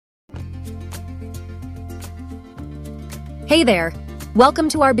Hey there! Welcome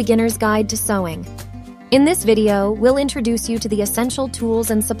to our beginner's guide to sewing. In this video, we'll introduce you to the essential tools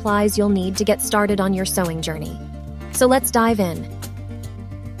and supplies you'll need to get started on your sewing journey. So let's dive in.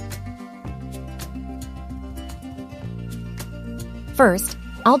 First,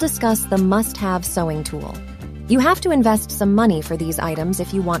 I'll discuss the must-have sewing tool. You have to invest some money for these items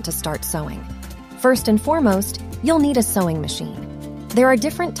if you want to start sewing. First and foremost, you'll need a sewing machine. There are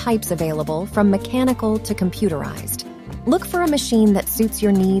different types available, from mechanical to computerized. Look for a machine that suits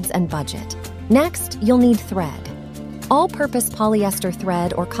your needs and budget. Next, you'll need thread. All-purpose polyester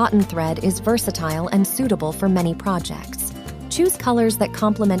thread or cotton thread is versatile and suitable for many projects. Choose colors that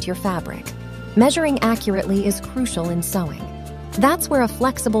complement your fabric. Measuring accurately is crucial in sewing. That's where a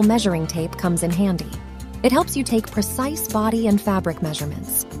flexible measuring tape comes in handy. It helps you take precise body and fabric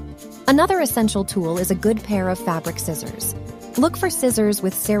measurements. Another essential tool is a good pair of fabric scissors. Look for scissors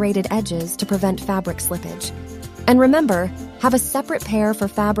with serrated edges to prevent fabric slippage. And remember, have a separate pair for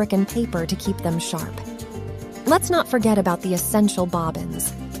fabric and paper to keep them sharp. Let's not forget about the essential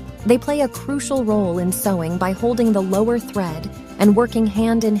bobbins. They play a crucial role in sewing by holding the lower thread and working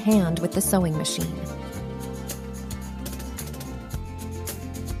hand in hand with the sewing machine.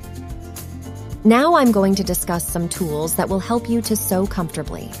 Now I'm going to discuss some tools that will help you to sew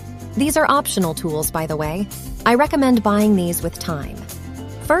comfortably. These are optional tools, by the way. I recommend buying these with time.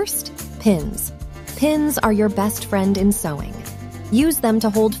 First, pins. Pins are your best friend in sewing. Use them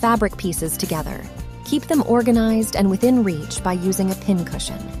to hold fabric pieces together. Keep them organized and within reach by using a pin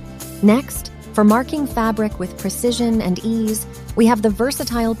cushion. Next, for marking fabric with precision and ease, we have the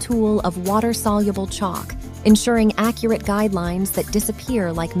versatile tool of water-soluble chalk, ensuring accurate guidelines that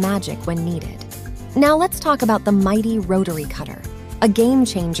disappear like magic when needed. Now let's talk about the mighty rotary cutter, a game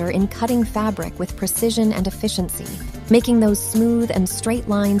changer in cutting fabric with precision and efficiency, making those smooth and straight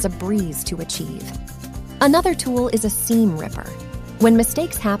lines a breeze to achieve. Another tool is a seam ripper. When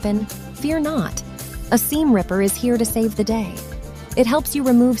mistakes happen, fear not. A seam ripper is here to save the day. It helps you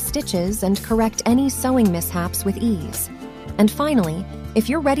remove stitches and correct any sewing mishaps with ease. And finally, if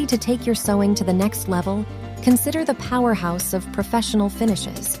you're ready to take your sewing to the next level, consider the powerhouse of professional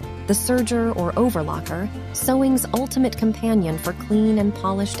finishes, the serger or overlocker, sewing's ultimate companion for clean and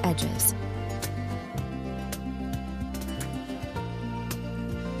polished edges.